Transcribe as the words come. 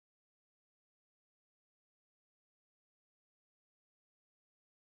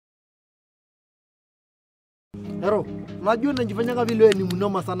Hero, unajua unajifanya vile wewe ni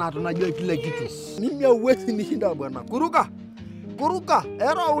mnoma sana, tunajua kila kitu. Mimi hauwezi nishinda bwana. Kuruka.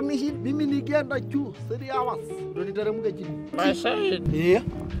 Hero unishinda. Mimi nikienda juu 3 hours ndio niteremke chini. I said. Yeah.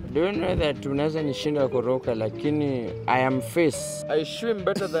 Do you know that unaweza nishinda kuruka lakini I am fish. I swim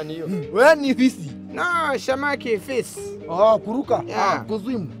better than you. Wewe ni fisi. No, samaki fish. Kuruka. Yeah.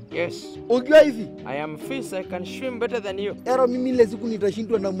 Kuswim. Yes. Ukiwa hivi. I am fish, I can swim better than you. Hero mimi ile siku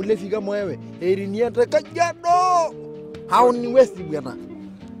nitashindwa na mlevi kama wewe. Heri niende Kajiado. Hao ni westi bwana.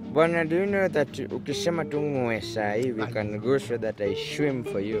 Bwana, do you know that ukisema tu ngwe saa hivi can go so that I swim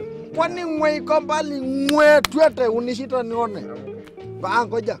for you. Kwani ngwe iko mbali ngwe twete unishita nione.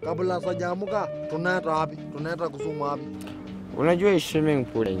 Ngoja kabla sajamuka tunaenda wapi? Tunaenda Kisumu wapi? Unajua swimming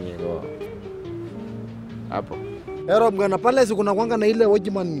pool yenyewe hapo. Hero bwana pale si kuna kwanga na ile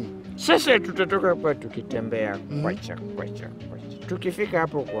watchman. Sasa tutatoka hapa tukitembea kwacha. Tukifika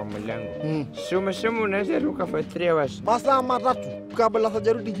hapo kwa mlango. Si umesema unaweza ruka for 3 hours. Masaa matatu kabla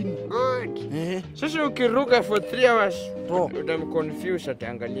sajarudi chini. Good. Sasa ukiruka for 3 hours utamconfuse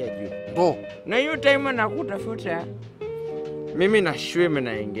ataangalia juu. Na hiyo time nakutafuta mimi na swim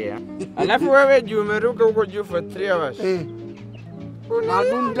naingia. Alafu wewe juu umeruka huko juu for 3 hours.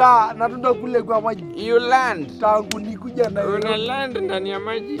 Nadunda kule kwa maji. You land. Tangu nikuja na una land ndani ya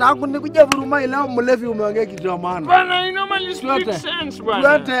maji. Tangu nikuja Vurumai leo mlevi umeongea kitu ya maana. Bwana, you normally speak sense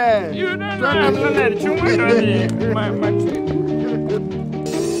bwana. Twete. You don't know chuma ndani.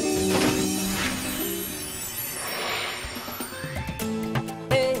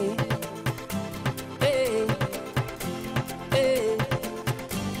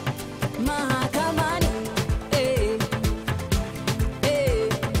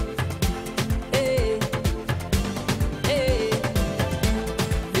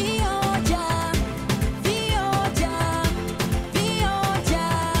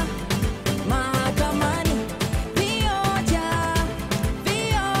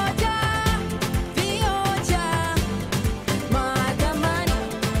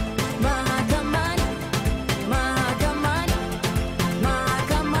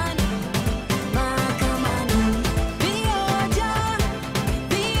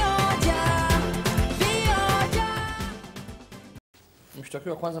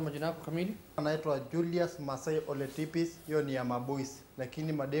 Mshtakiwa kwanza majina yako kamili? Anaitwa Julius Masai Oletipis, hiyo ni ya maboys,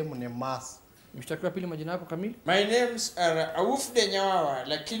 lakini mademu ni Mas. Mshtakiwa pili majina yako kamili? My names are Awuf de Nyawawa,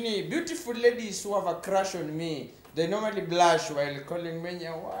 lakini beautiful ladies who have a crush on me, they normally blush while calling me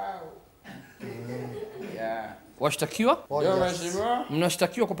Nyawawa. Yeah. Washtakiwa? Yes.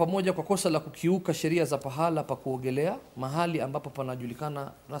 Mnashtakiwa kwa pamoja kwa kosa la kukiuka sheria za pahala pa kuogelea, mahali ambapo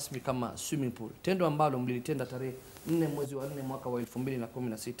panajulikana rasmi kama swimming pool. Tendo ambalo mlilitenda tarehe 4 mwezi wa 4 mwaka wa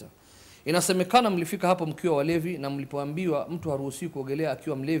 2016. Inasemekana mlifika hapo mkiwa walevi na mlipoambiwa mtu haruhusiwi kuogelea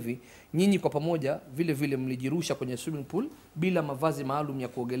akiwa mlevi, nyinyi kwa pamoja vile vile mlijirusha kwenye swimming pool bila mavazi maalum ya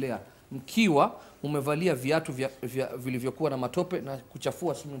kuogelea, mkiwa umevalia viatu vilivyokuwa na matope na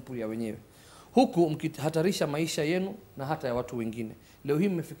kuchafua swimming pool ya wenyewe, huku mkihatarisha maisha yenu na hata ya watu wengine. Leo hii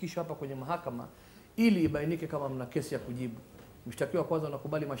mmefikishwa hapa kwenye mahakama ili ibainike kama mna kesi ya kujibu. Mshtakiwa kwanza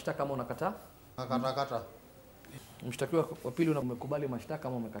unakubali mashtaka ama unakataa? Nakata. Mshtakiwa wa pili unakubali mashtaka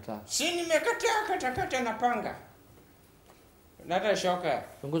ama umekataa? Si nimekataa kata na panga. Nata shoka.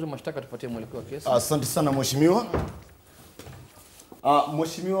 Kiongozi wa mashtaka tupatie mwelekeo wa kesi. Asante sana mheshimiwa.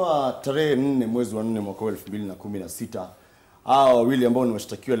 Mheshimiwa, tarehe 4 mwezi wa 4 mwaka 2016 hao wawili ambao ni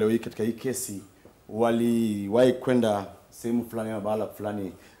washtakiwa leo hii katika hii kesi waliwahi kwenda sehemu fulani ama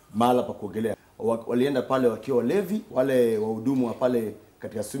mahala pa kuogelea. Walienda pale wakiwa walevi, wale wahudumu wa pale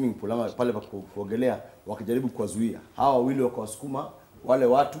katika swimming pool ama pale pa kuogelea wakajaribu kuwazuia. Hao wawili wakawasukuma wale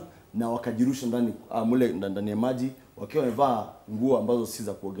watu na wakajirusha ndani ya maji wakiwa wamevaa nguo ambazo si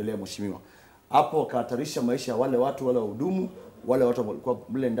za kuogelea mheshimiwa. Hapo wakahatarisha maisha ya wale watu wahudumu, wale watu walikuwa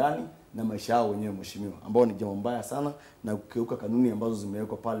mle ndani na maisha yao wenyewe mheshimiwa, ambao ni jambo mbaya sana na kukiuka kanuni ambazo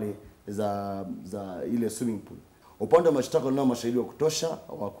zimewekwa pale za ile swimming pool. Upande wa mashtaka nao mashahidi wa kutosha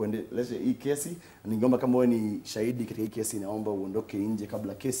wa kuendeleza hii kesi. Ningeomba kama wewe ni shahidi katika hii kesi, naomba uondoke nje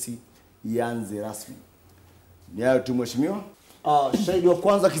kabla kesi ianze rasmi. Ni hayo tu mheshimiwa. Shahidi wa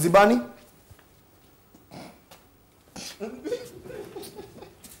kwanza kizibani.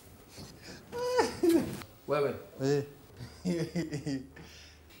 Wewe.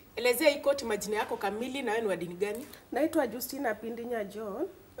 Elezea hii koti majina yako kamili na wewe ni wa dini gani? Naitwa Justina Pindinya John.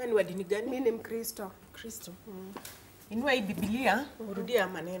 Wewe ni wa dini gani? Mimi ni Mkristo. Kristo. Inua hii Biblia, urudia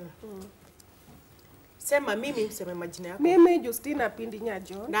maneno. Sema mimi, useme majina yako. Mimi Justina Pindinya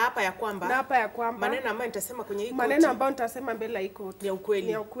John. Na hapa ya kwamba maneno ambayo nitasema kwenye hii koti. Maneno ambayo nitasema mbele ya hii koti ni ukweli.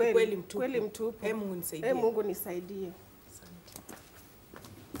 Ni ukweli. Ukweli mtupu. Kweli mtupu. Mungu nisaidie. Mungu nisaidie.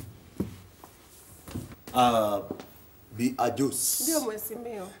 Bi Ajus. Ndio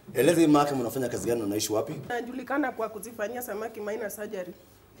mheshimiwa. Eleza hii mahakama unafanya kazi gani na unaishi wapi? Najulikana kwa kuzifanyia samaki minor surgery.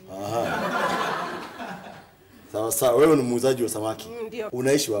 Sawa sawa, wewe ni muuzaji wa samaki. Ndio.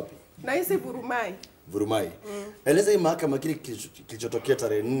 Unaishi wapi? Naishi Vurumai. Vurumai. Eleza hii mahakama kile kilichotokea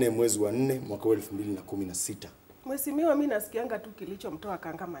tarehe 4 mwezi wa 4 mwaka 2016. Mheshimiwa, mimi nasikianga tu kilichomtoa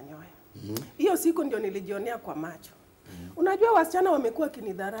kanga manyoya. Hiyo siku ndio nilijionea kwa macho. Unajua wasichana wamekuwa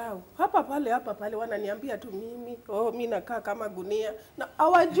kinidharau. Hapa pale wananiambia tu mimi nakaa kama gunia. Na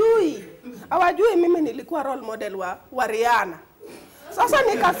hawajui mimi nilikuwa role model wa Rihanna. Sasa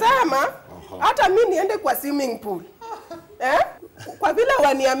nikasema hata mimi niende kwa swimming pool. Kwa vile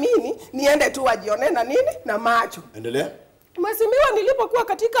waniamini niende tu wajione na nini na macho. Endelea. Mheshimiwa, nilipokuwa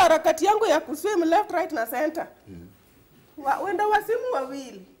katika harakati yangu ya kuswim left right na center. Wenda wasimu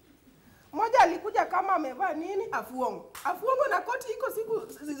wawili. Mmoja alikuja kama amevaa nini? Afuongo na koti iko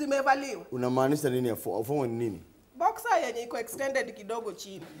siku zimevaliwa. Unamaanisha nini afuongo ni nini? Boxer yenye iko extended kidogo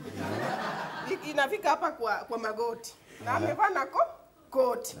chini. Inafika hapa kwa magoti. Na amevaa na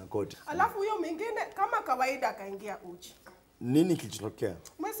koti. Alafu huyo mwingine kama kawaida akaingia uchi. Nini kilichotokea?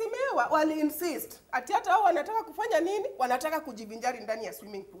 Mheshimiwa, wali insist ati hata hao wanataka kufanya nini? Wanataka kujivinjari ndani ya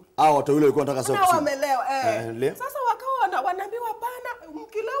swimming pool. Watu wale walikuwa wanataka soka. Wamelewa. Sasa wakawa wanaambiwa pana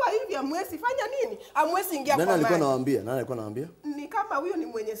mkilewa hivi amwezi fanya nini? Amwezi ingia kwa maji. Nani alikuwa anawaambia? Ni kama huyo ni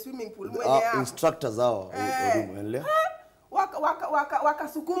mwenye swimming pool mwenye hapo. Instructors hao. Endelea.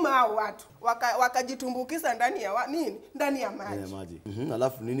 Wakasukuma hao watu. Wakajitumbukiza ndani ya nini? Ndani ya maji.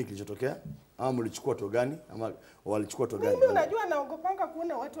 Alafu nini kilichotokea? Ama mlichukua to gani? Ama walichukua to gani? Mimi unajua naogopanga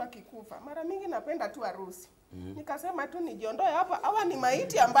kuona watu wakikufa. Mara mingi napenda tu harusi. Nikasema tu nijiondoe hapa. Hawa ni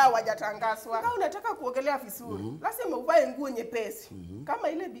maiti ambao hawajatangazwa. Kama unataka kuogelea vizuri, lazima uvae nguo nyepesi. Kama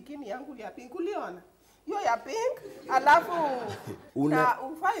ile bikini yangu ya pink uliona. Hiyo ya pink, alafu na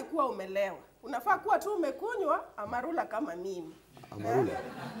ufai kuwa umelewa. Unafaa kuwa tu umekunywa amarula kama mimi. Amarula?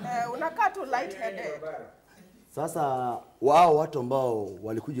 Unakaa tu light headed. Sasa wao watu ambao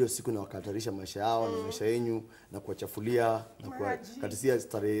walikuja hiyo siku na wakahatarisha maisha yao na maisha yenu na kuwachafulia na kuwakatisia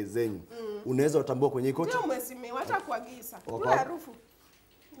starehe zenyu. Unaweza utambua kwenye koti? Ndio mheshimiwa, hata kuagiza. Tu harufu.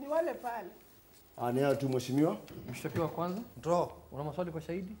 Ni wale pale. Ni hao tu mheshimiwa. Mshtakiwa kwanza? Ndio. Una maswali kwa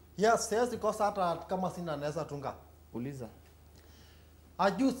shahidi? Yes, siwezi kosa hata kama sina naweza tunga. Uliza.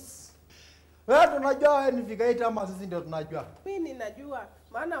 Ajus. Wewe tunajua wewe ni vigaita ama sisi ndio tunajua? Mimi ninajua,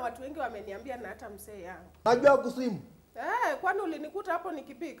 maana watu wengi wameniambia na hata mzee yangu. Najua kuswim. Kwani ulinikuta hapo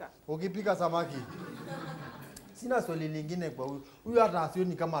nikipika? Ukipika samaki. Sina swali lingine kwa huyu. Huyu hata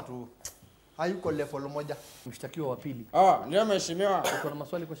asioni kama tu hayuko level moja. Mshtakiwa wa pili. Ndio mheshimiwa. Uko na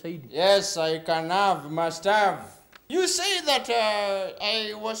maswali kwa shahidi? Yes, I can have, must have. You say that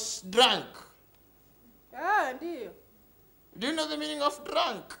I was drunk. Ndio. Do you know the meaning of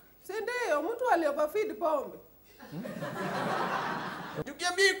drunk? Si ndio, mtu aliyofeed pombe.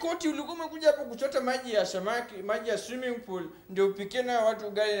 Tukiambia koti ulikuwa umekuja hapo kuchota maji ya samaki, maji ya swimming pool, ndio upikie na watu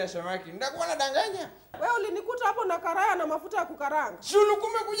ugali na samaki. Ndakuwa nadanganya. Wewe ulinikuta hapo na karaya na mafuta ya kukaranga. Si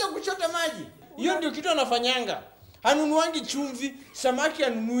ulikuwa umekuja kuchota maji? Hiyo ndio kitu anafanyanga. Hanunuangi chumvi, samaki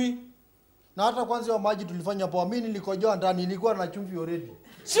hanunui. Na hata kwanza hiyo maji tulifanya poa, mimi nilikojoa ndani ilikuwa na chumvi already.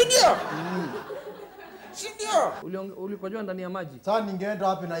 Si ndio? Si ndio? Ulikojoa ndani ya maji. Sasa ningeenda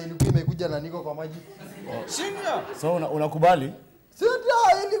wapi na ilikuwa imekuja na niko kwa maji? Si ndio? So unakubali? Si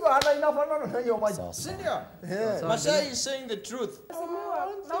ndio, ili bana inafanana na hiyo maji. Si ndio? Masai is saying the truth.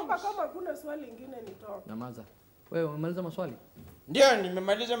 Naomba kama kuna swali lingine nitoke. Nyamaza. Wewe umemaliza maswali? Ndio,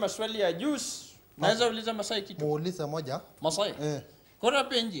 nimemaliza maswali ya juice. Naweza uliza Masai kitu? Muulize moja. Masai? Kora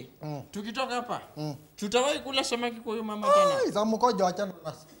penji. Tukitoka hapa. Tutawahi kula samaki kwa huyo mama tena. Za mkojo achana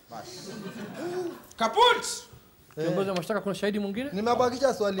nasi. Basi. Kaput. Kiongozi wa mashtaka, kuna shahidi mwingine?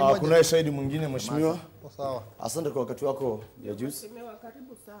 Nimebakisha swali moja. Kuna shahidi mwingine mheshimiwa. Sawa. Asante kwa wakati wako ya juice. Mheshimiwa,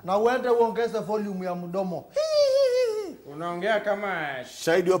 karibu sana. Na uende uongeze volume ya mdomo. Unaongea kama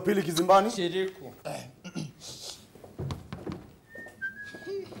shahidi wa pili kizimbani. Shiriku.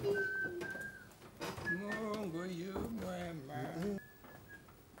 Mungu yu mwema.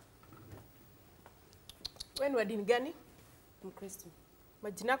 Wewe ni wa dini gani? Mkristo.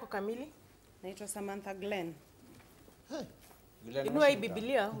 Majina yako kamili? Naitwa Samantha Glenn. Inua hii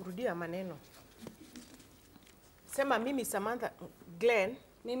Biblia, urudia maneno. Sema mimi Samantha Glenn.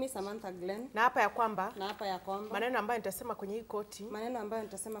 Mimi Samantha Glenn. Na hapa ya kwamba. Na hapa ya kwamba. Maneno ambayo nitasema kwenye hii koti. Maneno ambayo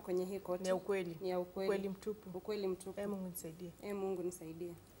nitasema kwenye hii koti. Ni ya ukweli. Ni ya ukweli. Ukweli mtupu. Ukweli mtupu. Mungu nisaidie. Mungu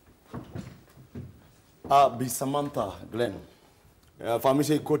nisaidie. Bi Samantha Glenn.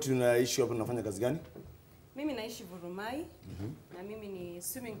 Fahamisha hii koti unaishi hapo, unafanya kazi gani? Mimi naishi Vurumai. Na mimi ni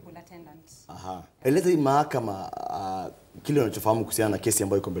swimming pool attendant. Eleza hii mahakama kile unachofahamu kuhusiana na kesi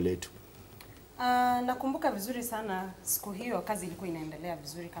ambayo iko mbele yetu. Nakumbuka vizuri sana siku hiyo kazi ilikuwa inaendelea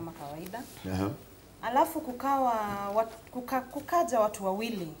vizuri kama kawaida. Alafu kukaja watu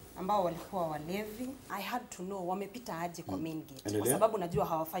wawili ambao walikuwa walevi. I had to know wamepita aje kwa main gate kwa sababu najua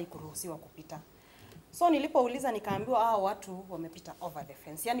hawafai kuruhusiwa kupita. So nilipouliza nikaambiwa hao watu wamepita over the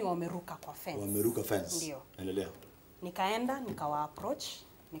fence, yani wameruka kwa fence. Wameruka fence. Ndio. Endelea. Nikaenda nikawa approach,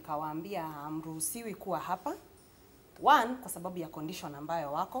 nikawaambia hamruhusiwi kuwa hapa. One, kwa sababu ya condition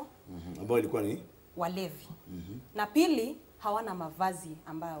ambayo wako. Ambayo ilikuwa ni walevi. Na pili, hawana mavazi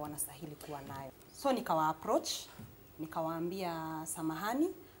ambayo wanastahili kuwa nayo. So nikawa approach, nikawaambia samahani,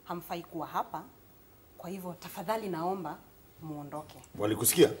 hamfai kuwa hapa. Kwa hivyo tafadhali naomba muondoke.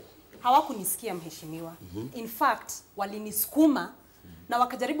 Walikusikia? Hawakunisikia mheshimiwa. In fact, walinisukuma na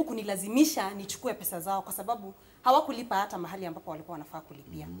wakajaribu kunilazimisha nichukue pesa zao kwa sababu hawakulipa hata mahali ambapo walikuwa wanafaa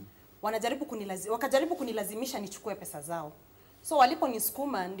kulipia. Wakajaribu kunilazimisha nichukue pesa zao. So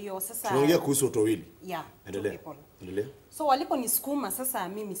waliponisukuma ndio sasa tunaongea kuhusu watu wawili. Yeah. Endelea. Endelea. So waliponisukuma sasa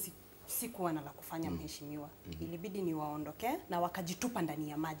mimi sikuwa na la kufanya mheshimiwa. Ilibidi niwaondoke na wakajitupa ndani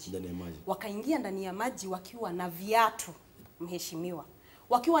ya maji. Ndani ya maji. Wakaingia ndani ya maji wakiwa na viatu mheshimiwa.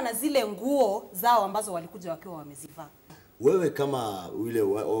 Wakiwa na zile nguo zao ambazo walikuja wakiwa wamezivaa. Wewe kama yule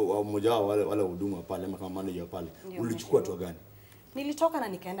mmoja wao wale huduma pale ama kama manager pale, ulichukua hatua gani? Nilitoka na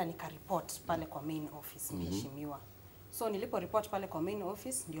nikaenda nikareport pale kwa main office mheshimiwa. So nilipo report pale kwa main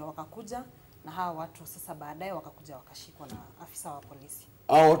office ndio wakakuja na hawa watu sasa baadaye wakakuja wakashikwa na afisa wa polisi.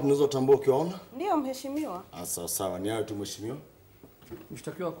 Hao watu unaweza tambua ukiwaona? Ndio mheshimiwa. Sawa, ni hayo tu mheshimiwa.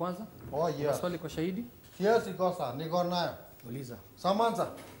 Mshtakiwa kwanza? Yeah. Swali kwa shahidi? Siwezi kosa, niko nayo. Uliza. Samanza.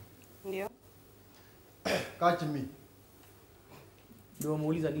 Ndio. Catch me. Ndio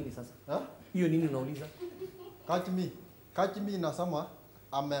muuliza nini sasa? Hiyo nini unauliza? Catch me nasema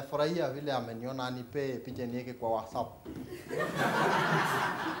amefurahia vile ameniona anipe picha niweke kwa WhatsApp.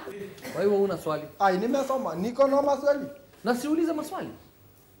 Kwa hiyo una swali? Nimesoma, niko na maswali. Na siulize maswali.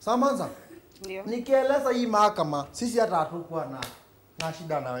 Samanza. Ndio. Nikieleza hii mahakama, sisi hata hatukuwa na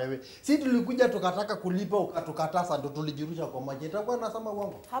shida na wewe. Sisi tulikuja tukataka kulipa ukatukataza ndio tulijirusha kwa maji. Itakuwa nasema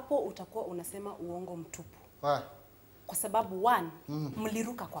uongo? Hapo utakuwa unasema uongo mtupu. Kwa sababu one,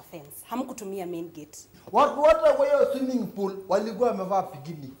 mliruka kwa fence. Hamkutumia main gate. Watu wote kwa hiyo swimming pool walikuwa wamevaa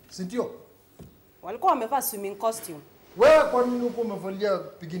bikini, si ndio? Walikuwa wamevaa swimming costume. Wewe kwa nini uko umevalia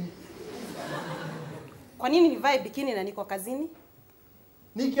bikini? Kwa nini nivae bikini na niko kazini?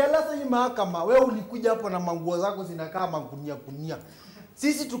 Nikieleza hii mahakama, wewe ulikuja hapo na manguo zako zinakaa magunia.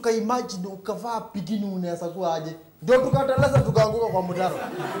 Sisi tukaimagine ukavaa bikini unaweza kuwa aje? Ndio tukateleza tukaanguka kwa mtaro.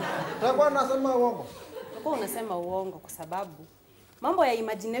 Utakuwa nasema uongo? Utakuwa unasema uongo kwa sababu mambo ya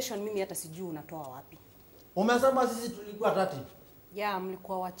imagination mimi hata sijui unatoa wapi. Umesema sisi tulikuwa tati. Ya,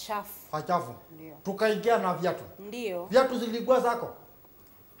 mlikuwa wachafu. Wachafu. Ndio. Tukaingia na viatu. Ndio. Viatu zilikuwa zako?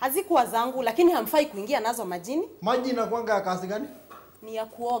 Hazikuwa zangu, lakini hamfai kuingia nazo majini. Maji inakuanga ya kazi gani? Ni ya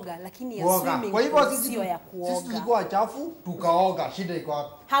kuoga, lakini ya kuoga. swimming Kwa hivyo sio ya kuoga. Sisi tulikuwa wachafu, tukaoga. Shida iko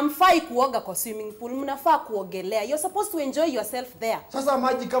wapi? Hamfai kuoga kwa swimming pool, mnafaa kuogelea. You're supposed to enjoy yourself there. Sasa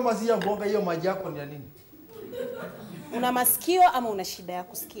maji kama si ya kuoga, hiyo maji yako ni ya nini? Una masikio ama una shida ya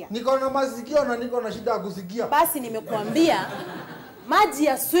kusikia? Niko na masikio na niko na shida ya kusikia. Basi nimekuambia maji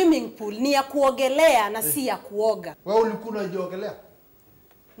ya swimming pool ni ya kuogelea na si ya kuoga. Wewe ulikuwa unajiogelea?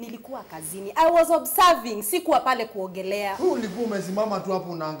 Nilikuwa kazini. I was observing, sikuwa pale kuogelea. Wewe ulikuwa umesimama tu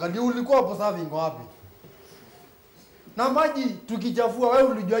hapo unaangalia. Ulikuwa observing wapi? Na maji tukichafua, wewe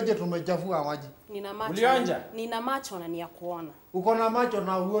ulijuaje tumechafua maji? Nina macho. Ulionja? Nina macho na ni ya kuona. Uko na macho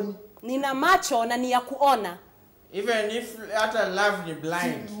na uoni? Nina macho na ni ya kuona. Even if hata love ni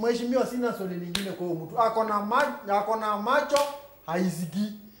blind. Mheshimiwa, sina swali lingine kwa mtu. Ako na macho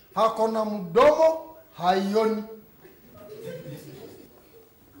haisikii. Ako na mdomo haioni.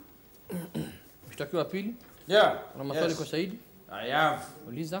 Mshtakiwa pili? Yeah. Una maswali kwa shahidi? I have.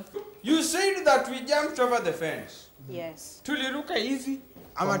 Uliza. You said that we jumped over the fence. Yes. Tuliruka hivi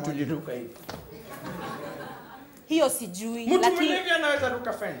ama tuliruka hivi? Hiyo sijui, Mtu lakini mlevi anaweza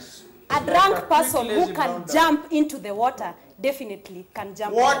ruka fence. a drunk person who can jump into the water definitely can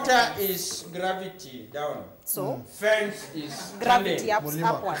jump. Water is gravity down. So Fence is gravity standing.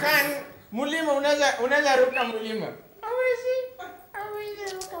 upward. Can mulima unaweza ruka mulima.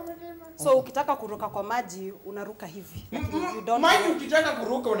 Hawezi ruka mulima. So ukitaka kuruka kwa maji unaruka hivi. You don't Maji ukitaka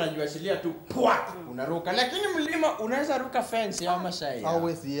kuruka unajiwasilia tu pwa unaruka, lakini mlima unaweza ruka fence ya Masai.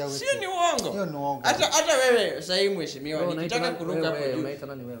 Hawezi. Si ni uongo. Hiyo ni uongo. Hata wewe sasa hivi mheshimiwa nikitaka kuruka hapo juu. Unaita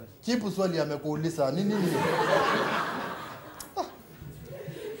nani wewe? Chipu swali amekuuliza nini?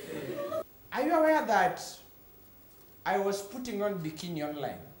 Are you aware that I was putting on bikini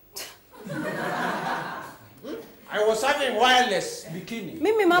online? I was having wireless bikini.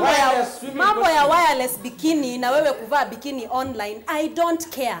 Mimi mambo ya wireless bikini na wewe kuvaa bikini online, I don't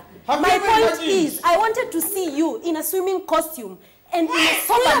care. My point is, I wanted to see you in a swimming costume and in a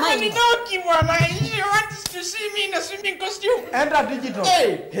sober mind. You want to see me in a swimming costume? Enter digital.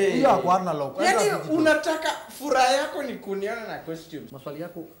 Hiyo hakuana lock. Yaani unataka furaha yako ni kuniona na costume. Maswali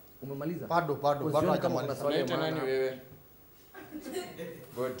yako umemaliza? Bado hajamaliza. Unaita nani wewe?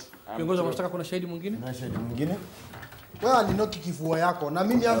 Good. Kiongozi wa mashtaka, kuna shahidi mwingine? Na shahidi mwingine? Wewe alinoki kifua yako na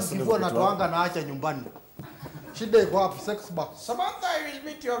mimi yangu kifua natoanga na acha nyumbani. Shida iko wapi? Sex box. Samantha, I will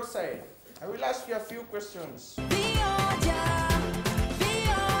meet you outside. I will ask you a few questions.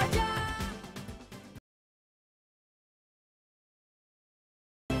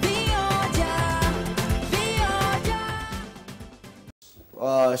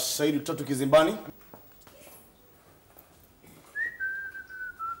 Shahidi tatu kizimbani.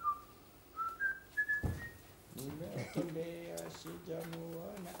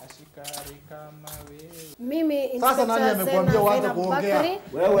 Mimi Sasa nani amekuambia uanze kuongea?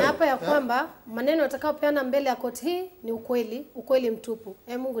 Na hapa ya kwamba maneno atakayopeana mbele ya koti hii ni ukweli mtupu.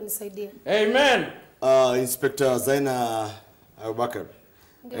 Mungu nisaidie. Amen. Inspector Zaina Abubakar.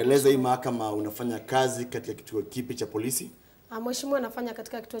 Eleza hii mahakama unafanya kazi katika kituo kipi cha polisi? Mheshimiwa, anafanya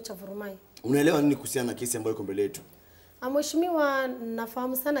katika kituo cha Vurumai. Unaelewa nini kuhusiana na kesi ambayo iko mbele yetu? Mheshimiwa,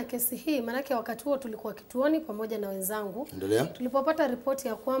 nafahamu sana kesi hii, manake wakati huo tulikuwa kituoni pamoja na wenzangu. Endelea. Tulipopata ripoti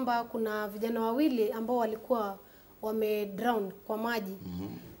ya kwamba kuna vijana wawili ambao walikuwa wamedrown kwa maji.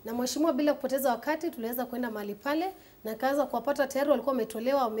 Na mheshimiwa, bila kupoteza wakati tuliweza kwenda mahali pale na kaanza kuwapata, tayari walikuwa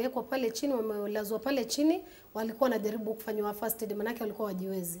wametolewa, wamewekwa pale chini, wamelazwa pale chini, walikuwa wanajaribu kufanywa first aid manake walikuwa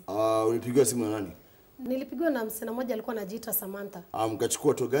wajiwezi. Ulipigiwa simu na nani? Nilipigiwa na msichana mmoja alikuwa anajiita Samantha.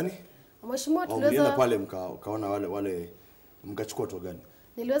 Mkachukua hatua gani? Mheshimiwa, tuliweza pale mkaona wale mkachukua hatua gani?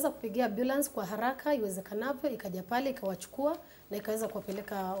 Niliweza kupigia ambulance kwa haraka iwezekanavyo, ikaja pale ikawachukua na ikaweza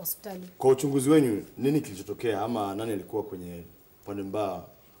kuwapeleka hospitali. Kwa uchunguzi wenu nini kilichotokea ama nani alikuwa kwenye pande mbaya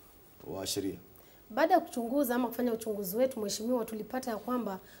wa sheria? Baada ya kuchunguza ama kufanya uchunguzi wetu, mheshimiwa, tulipata ya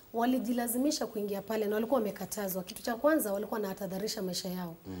kwamba walijilazimisha kuingia pale na walikuwa wamekatazwa. Kitu cha kwanza walikuwa wanahatarisha maisha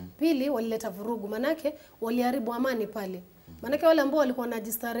yao. Pili, walileta vurugu, manake waliharibu amani pale. Manake wale ambao walikuwa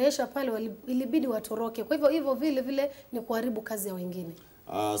wanajistarehesha pale ilibidi watoroke. Kwa hivyo vile ni kuharibu kazi ya wengine.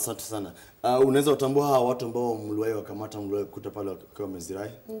 Asante sana. Unaweza utambua hawa watu ambao mliwahi wakamata, mliwahi kukuta pale wakiwa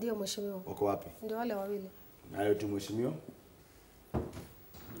wamezirai? Ndio mheshimiwa. Wako wapi? Ndio wale wawili. Na yote mheshimiwa.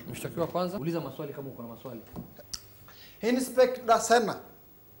 Mshtakiwa kwanza, uliza maswali kama uko na maswali. Inspector Sena.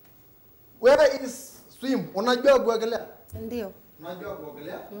 Where is swim? Unajua kuogelea? Ndio. Unajua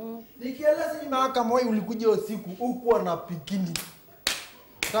kuogelea? Nikieleza hii mahakama wewe ulikuja usiku huko na bikini.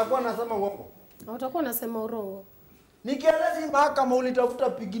 Utakuwa nasema uongo. Utakuwa nasema urongo. Nikieleza hii mahakama ulitafuta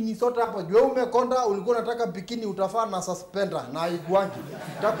bikini sote hapa. Wewe umekonda, ulikuwa unataka bikini, utafaa na suspender na iguangi.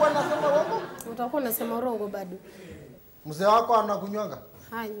 Utakuwa nasema uongo? Utakuwa nasema urongo bado. Mzee wako anakunywanga?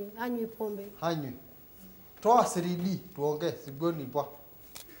 Hanywi pombe. Hanywi. Toa 3D tuongee, sigoni bwa.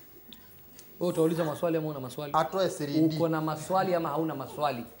 Wewe utauliza maswali ama una maswali? Atoe 3D. Uko na maswali ama hauna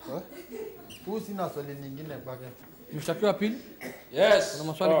maswali? Huyu sina swali nyingine kwake. Mshtakiwa pili? Yes. Una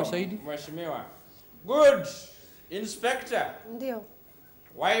maswali kwa shahidi? Mheshimiwa. Good. Inspector. Ndio.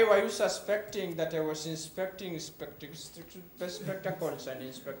 Why were you suspecting that I was inspecting spectacles and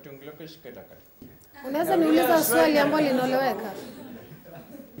inspecting local spectacles? Unaweza niuliza swali ambalo linaeleweka?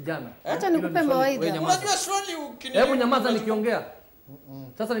 Kijana. Acha nikupe mawaidha. Unajua swali Hebu nyamaza nikiongea.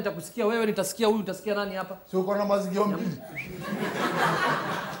 Sasa nitakusikia wewe, nitasikia huyu, nitasikia nani hapa? Si uko na masikio mbili.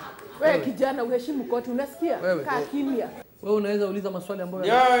 Wewe kijana uheshimu koti, unasikia? Kaa kimya. Wewe unaweza uliza maswali ambayo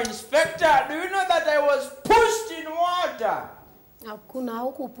Yo, Inspector, do you know that I was pushed in water? Hakuna,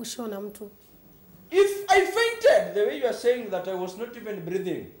 haukupushwa na mtu. If I fainted the way you are saying that I was not even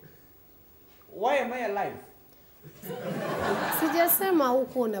breathing, why am I alive? Sijasema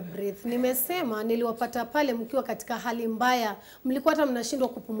huko na breath. Nimesema niliwapata pale mkiwa katika hali mbaya. Mlikuwa hata mnashindwa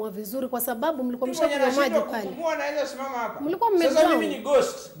kupumua vizuri kwa sababu mlikuwa mshakunywa maji pale. Kupumua naweza simama hapa. Mlikuwa mmedrown. Sasa mimi ni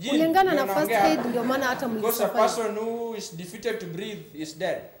ghost. Kulingana na first aid ndio maana hata because a mlisafari. person who is defeated to breathe is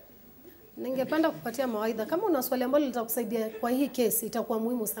dead. Ningependa kupatia mawaidha. Kama una swali ambalo litakusaidia kwa hii kesi itakuwa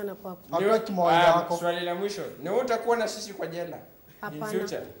muhimu sana kwako. Hataki mawaidha yako. Swali la mwisho. Ni wewe utakuwa na sisi kwa jela in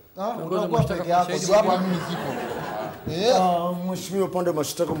future. Utakuwa peke yako. Hapa mimi sipo. Mheshimiwa, upande wa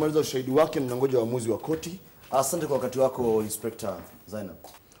mashtaka umaliza ushahidi wake, mnangoja uamuzi wa koti. Asante kwa wakati wako Inspector Zainab.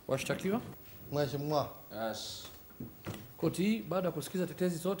 Washtakiwa? Mheshimiwa. Yes. Koti hii baada ya kusikiza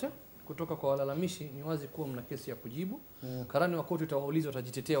tetezi zote kutoka kwa walalamishi, ni wazi kuwa mna kesi ya kujibu. Karani wa koti utawauliza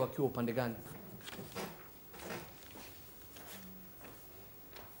watajitetea wakiwa upande gani.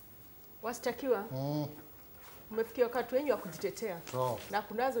 Washtakiwa. Umefikia wakati wenyu wa kujitetea. Sawa. Na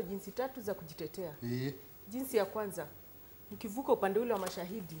kunazo jinsi 3 za kujitetea. Eh. Jinsi ya kwanza, mkivuka upande ule wa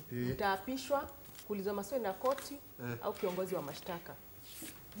mashahidi, mtaapishwa kuulizwa maswali na koti au kiongozi wa mashtaka.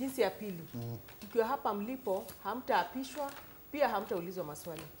 Jinsi ya pili, mkiwa hapa mlipo hamtaapishwa, pia hamtaulizwa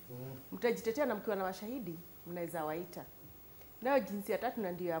maswali. Mtajitetea na mkiwa na mashahidi, mnaweza waita. Nayo jinsi ya 3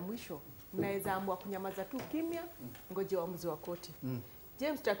 na ndio ya mwisho, mnaweza amua kunyamaza tu kimya, ngoje uamuzi wa koti.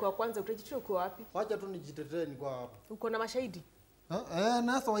 James, wa kwanza utajitetea uko wapi? Wacha tu nijitetee niko hapa. Uko na mashahidi?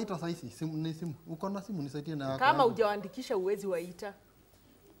 Na sasa waita sasa hivi. Simu. Uko na simu nisaidie na. Kama hujaandikisha uwezi waita.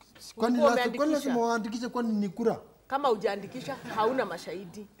 Kwani lazima waandikishe kwani ni kura? Kama hujaandikisha hauna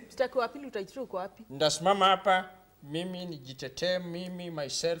mashahidi. Mstaki wa pili utajitetea uko wapi? Ndasimama hapa mimi nijitetee mimi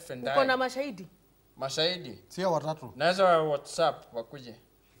myself and I. Uko na mashahidi? Mashahidi? Sio watatu. Naweza wa WhatsApp wakuje.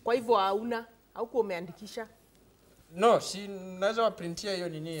 Kwa hivyo hauna au kwa umeandikisha? No, si naweza wa printia hiyo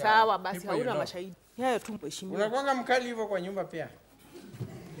nini ya. Sawa basi hauna mashahidi. Hayo tu mheshimiwa. Unakuanga mkali hivyo kwa nyumba pia.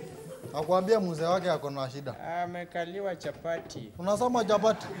 Akwambia mzee wake ako na shida. Amekaliwa chapati. Unasoma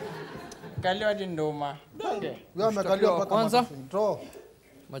chapati? Kaliwa di ndoma. Donge. Wewe amekaliwa paka kwanza. Toa.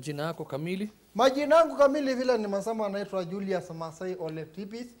 Majina yako kamili? Majina yangu kamili vile nimesema naitwa Julius Masai Ole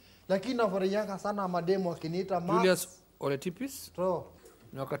Tipis, lakini nafurahianga sana mademo akiniita Julius Ole Tipis. Toa.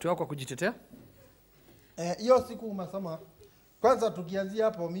 Ni wakati wako wa kujitetea? Hiyo siku umesema kwanza tukianzia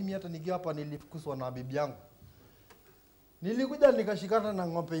hapo, mimi hata nikiwa hapa nilifukuzwa na bibi yangu. Nilikuja nikashikana na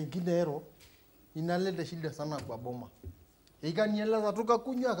ng'ombe nyingine hero. Inaleta shida sana kwa boma. Ikanieleza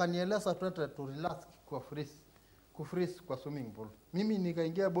tukakunywa, akanieleza twende to relax kwa freeze kwa swimming pool. Mimi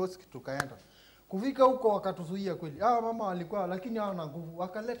nikaingia boss tukaenda. Kufika huko wakatuzuia kweli. Mama walikuwa lakini hawana nguvu.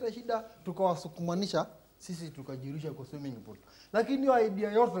 Wakaleta shida tukawasukumanisha, sisi tukajirusha kwa swimming pool. Lakini hiyo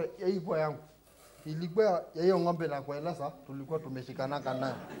idea yote ilikuwa yangu. Ilikuwa ya hiyo ng'ombe na kueleza tulikuwa tumeshikanaka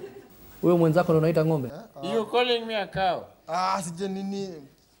nayo. Wewe mwenzako ndo unaita ng'ombe? You calling me a cow? Sije nini.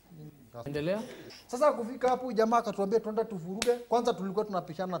 Endelea. Sasa kufika hapo jamaa akatuambia twende tuvuruge. Kwanza tulikuwa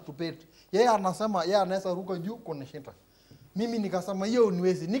tunapishana tupeti. Yeye anasema yeye anaweza ruka juu kuna shinda. Mimi nikasema hiyo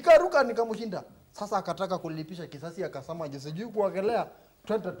niwezi. Nikaruka nikamshinda. Sasa akataka kulipisha kisasi akasema je sijui kuogelea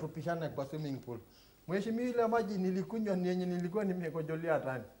twende tupishane kwa swimming pool. Mheshimiwa ile maji nilikunywa ni yenye nilikuwa nimekojolea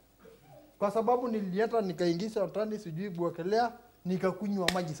tani. Kwa sababu nilieta nikaingisha tani sijui kuogelea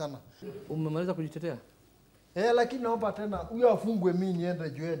nikakunywa maji sana. Umemaliza kujitetea? Lakini naomba tena huyo afungwe mimi niende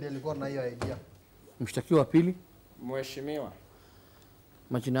juu yeye alikuwa na hiyo idea. Mshtakiwa wa pili? Mheshimiwa.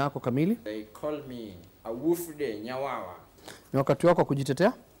 Majina yako kamili? They call me Awufde Nyawawa. Ni wakati wako wa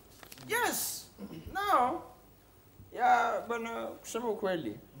kujitetea? Yes. No. Ya bana, kusema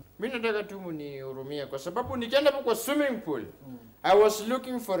ukweli. Mimi nataka tu mnihurumie kwa sababu nikienda kwa swimming pool, I was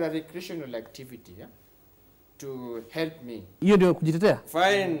looking for a recreational activity, to help me. Hiyo ndio kujitetea?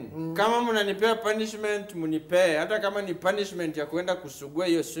 Fine. Kama mnanipea punishment, mnipee. Hata kama ni punishment ya kwenda kusugua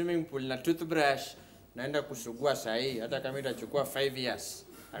hiyo swimming pool na toothbrush, naenda kusugua saa hii. Hata kama itachukua 5 years,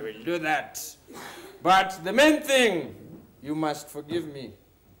 I will do that. But the main thing, you must forgive me.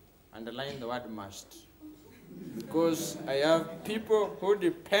 Underline the word must. Because I have people who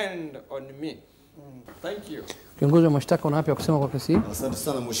depend on me. Thank you. Kiongozi wa mashtaka una yapi ya kusema kwa kesi hii? Asante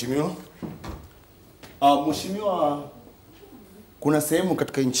sana mheshimiwa. Mheshimiwa, kuna sehemu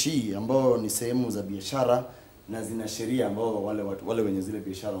katika nchi hii ambao ni sehemu za biashara na zina sheria ambao wale wenye zile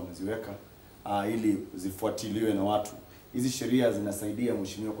biashara wameziweka ili zifuatiliwe na watu. Hizi sheria zinasaidia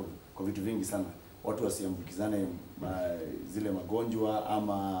mheshimiwa kwa vitu vingi sana. Watu wasiambukizane zile magonjwa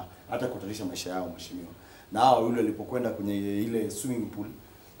ama hata kutarisha maisha yao mheshimiwa. Na hao yule walipokwenda kwenye ile swimming pool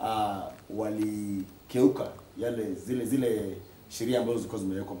walikeuka zile sheria ambazo zilikuwa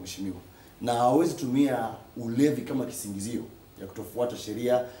zimewekwa mheshimiwa. Na hawezi tumia ulevi kama kisingizio ya kutofuata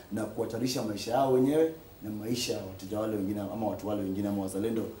sheria na kuhatarisha maisha yao wenyewe na maisha ya wateja wale wengine ama watu wale wengine ama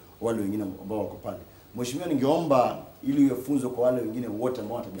wazalendo wale wengine ambao wako pale. Mheshimiwa, ningeomba ili iwe funzo kwa wale wengine wote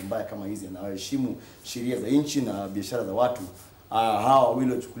ambao watabia mbaya kama hizi na waheshimu sheria za nchi na biashara za watu. Hawa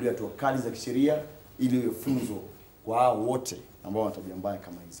wawili wachukulia hatua kali za kisheria ili iwe funzo kwa hao wote ambao watabia mbaya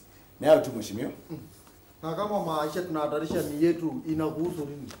kama hizi. Na hayo tu mheshimiwa. Na kama maisha tunahatarisha ni yetu inakuhusu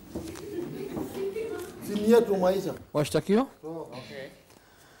nini? Si ni yetu maisha. Washtakiwa? Okay.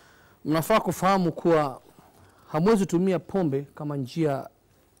 Mnafaa kufahamu kuwa hamwezi tumia pombe kama njia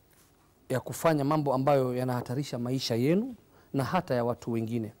ya kufanya mambo ambayo yanahatarisha maisha yenu na hata ya watu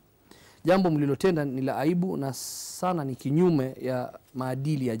wengine. Jambo mlilotenda ni la aibu na sana ni kinyume ya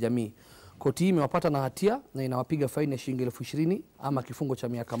maadili ya jamii. Koti hii imewapata na hatia na inawapiga faini ya shilingi 20,000 ama kifungo cha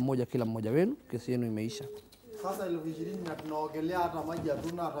miaka 1 kila mmoja wenu. Kesi yenu imeisha. Sasa 20,000 na tunaogelea hata maji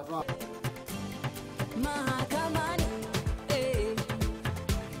hatuna atatoa. Mahakama